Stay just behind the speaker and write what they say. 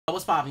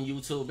What's poppin'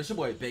 YouTube? It's your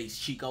boy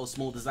Based Chiko,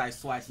 smooth as ice,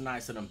 twice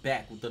nice, and I'm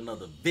back with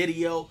another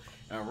video.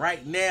 And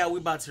right now, we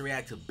about to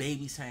react to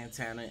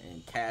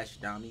BabySantana KA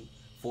HDAMI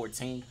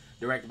 14,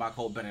 directed by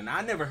Cole Bennett. Now,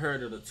 I never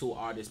heard of the two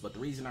artists, but the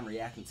reason I'm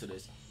reacting to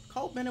this,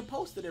 Cole Bennett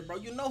posted it, bro.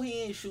 You know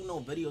he ain't shoot no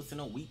videos to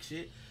no weak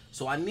shit.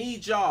 So I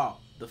need y'all,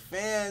 the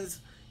fans,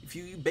 if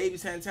you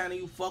BabySantana,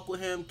 you fuck with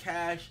him,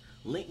 Cash,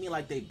 link me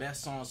like they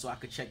best songs so I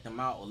could check them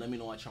out, or let me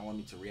know what y'all want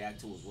me to react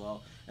to as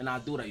well. And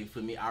I'll do that, you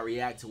feel me? I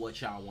react to what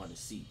y'all want to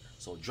see.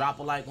 So drop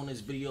a like on this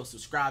video,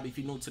 subscribe if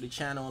you're new to the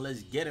channel, and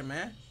let's get it,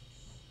 man.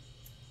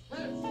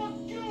 Man, fuck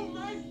you,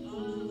 man.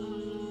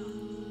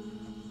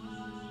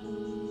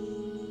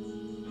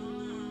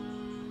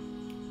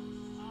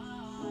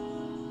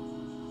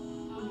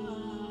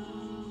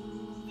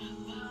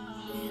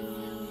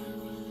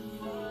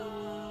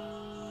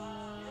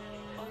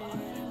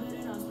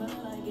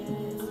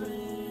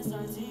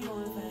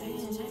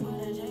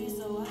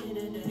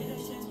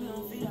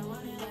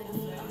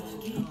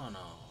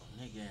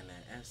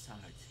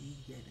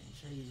 Getting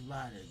chased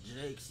by the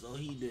Jake, so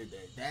he did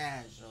that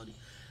dash, shorty.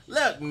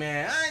 Look,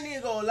 man, I ain't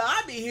even gonna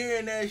lie. I be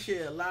hearing that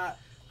shit a lot.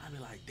 I be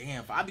like,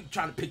 damn, I be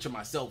trying to picture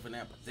myself in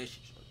that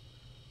position, shorty.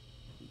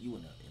 You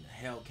in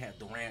a Hellcat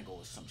Durango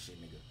or some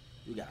shit, nigga.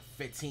 You got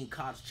 15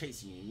 cops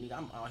chasing you, nigga.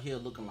 I'm out here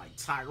looking like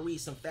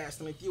Tyrese and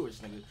Fast and Furious,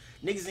 nigga.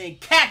 Niggas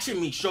ain't catching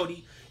me,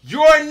 shorty.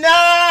 You're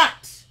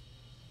not!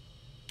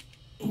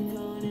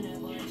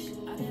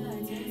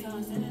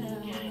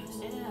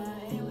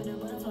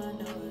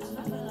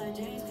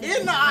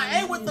 In the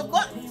IA with the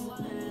buttons.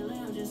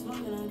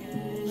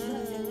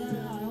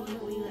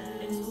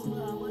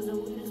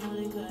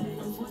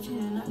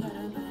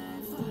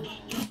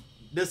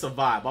 This a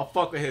vibe. I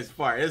fuck with his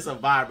part. It's a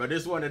vibe, but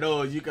this one of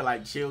those you can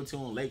like chill to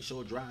on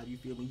Lakeshore Drive. You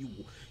feel me?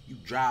 You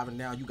driving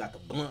down. You got the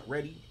blunt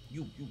ready.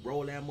 You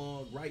roll that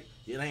mug right.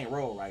 It ain't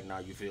roll right now.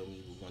 You feel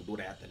me? We're gonna do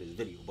that after this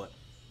video, but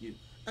you.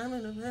 I'm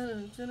in the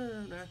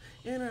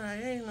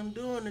and I'm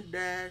doing the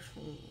dash.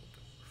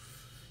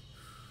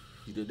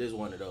 This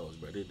one of those,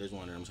 bro. This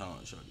one of them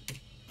songs, shorty.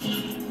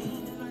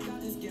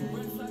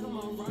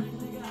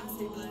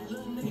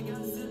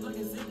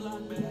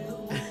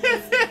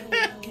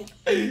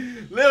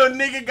 Little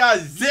nigga got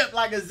zipped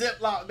like a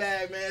Ziploc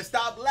bag, man.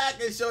 Stop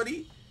lacking,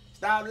 shorty.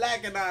 Stop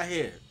lacking out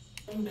here.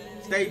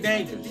 Stay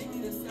dangerous.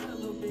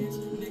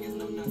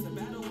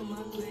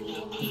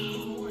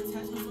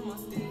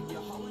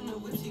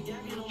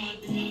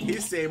 He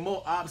said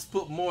more ops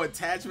put more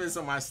attachments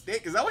on my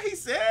stick. Is that what he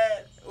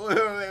said?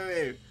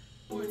 Wait.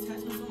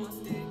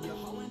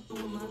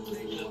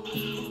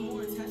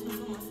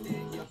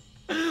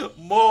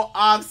 More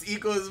ops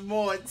equals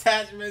more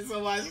attachments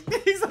on my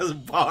stick. Those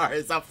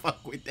bars. I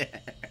fuck with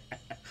that.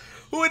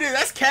 Who it is?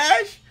 That's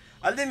Cash?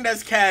 I think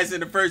that's Cash,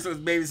 and the first one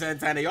was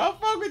BabySantana. Y'all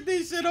fuck with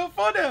this shit on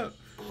for them.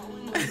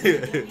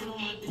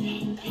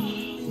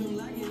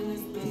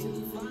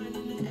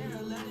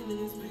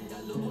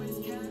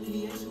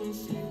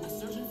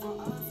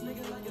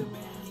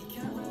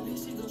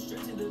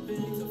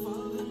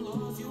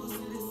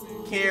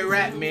 Can't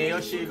rap, man.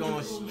 Your shit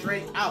going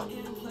straight out.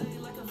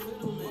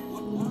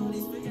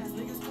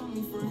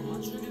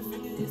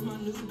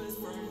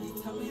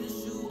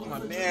 My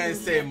man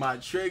said my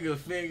trigger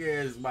finger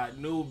is my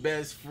new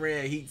best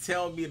friend. He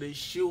tell me to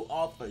shoot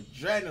off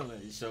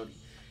adrenaline, shorty.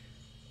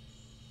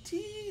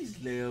 These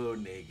little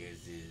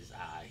niggas is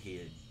out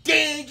here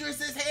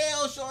dangerous as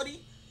hell,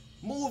 shorty.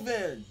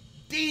 Moving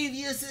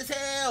devious as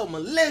hell,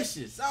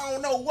 malicious. I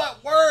don't know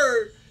what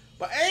word.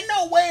 But ain't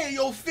no way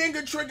your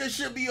finger trigger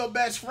should be your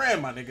best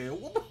friend, my nigga.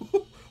 What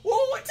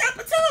type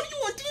of time? You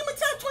on demon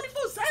time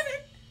 24/7?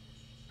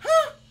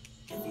 Huh?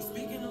 If he's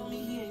speaking on me,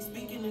 he ain't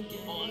speaking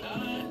again. On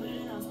God.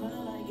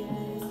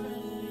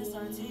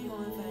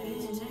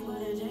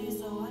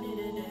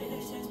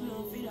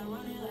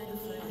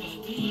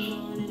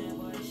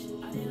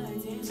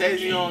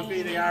 Chase me on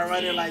feet, I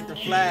run it like the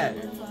flag.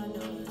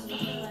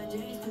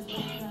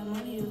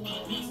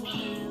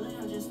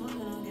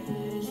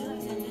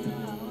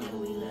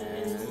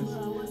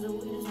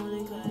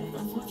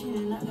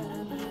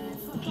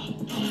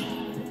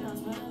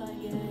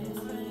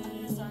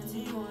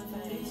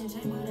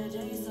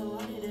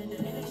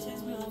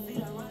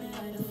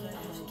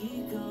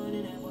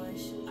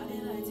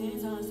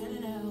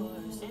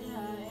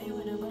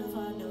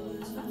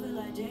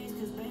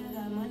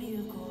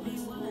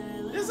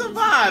 It's a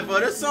vibe, but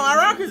this song I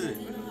rock is it?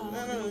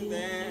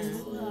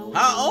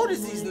 How old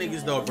is these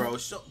niggas though, bro?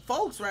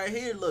 Folks right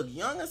here look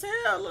young as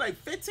hell. Look like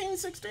 15,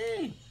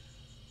 16.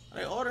 Are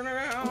they older than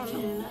that? I don't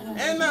know.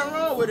 Ain't nothing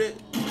wrong with it.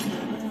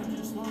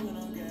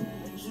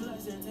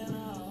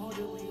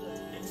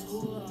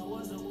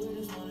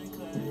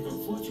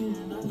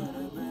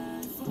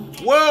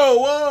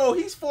 Whoa,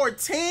 he's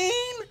 14?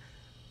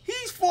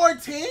 He's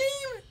 14?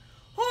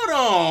 Hold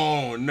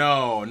on.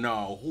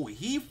 No. Who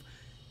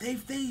they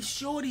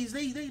shorties,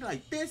 they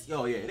like this.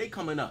 Oh yeah, they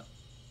coming up.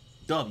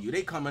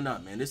 They coming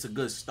up, man. This is a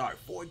good start.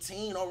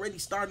 14 already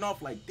starting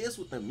off like this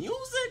with the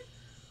music?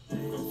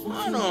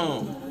 Hold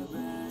on.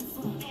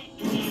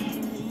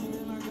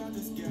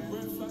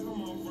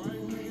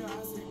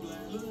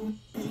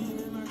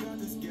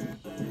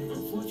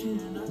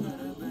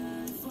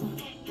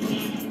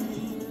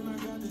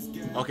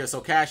 Okay,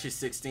 so Cash is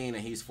 16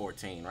 and he's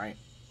 14, right?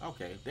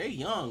 Okay, they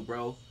young,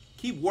 bro.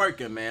 Keep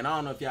working, man. I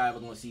don't know if y'all ever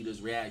gonna see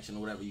this reaction or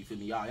whatever, you feel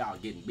me? Y'all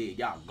getting big.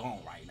 Y'all gone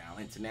right now.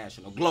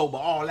 International, global,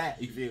 all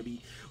that, you feel me?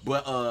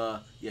 But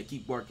yeah,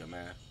 keep working,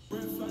 man.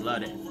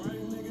 Love it.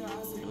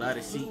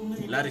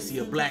 Love to see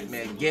a black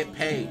man get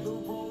paid.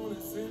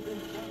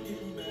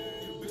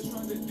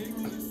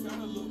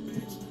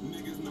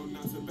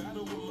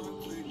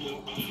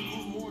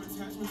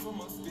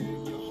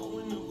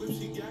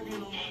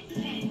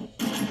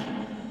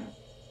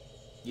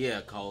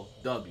 Yeah, Cole.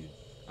 W.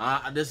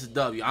 This is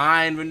W.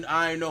 I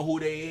ain't know who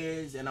they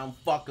is, and I'm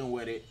fucking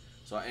with it.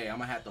 So hey, I'm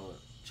gonna have to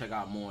check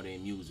out more of their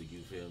music.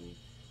 You feel me?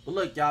 But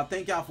look, y'all.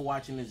 Thank y'all for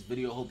watching this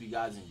video. Hope you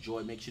guys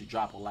enjoyed. Make sure to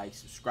drop a like,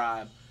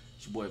 subscribe.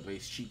 It's your boy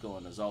Based Chiko,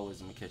 and as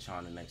always, I'm gonna catch y'all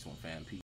on the next one, fam. Peace.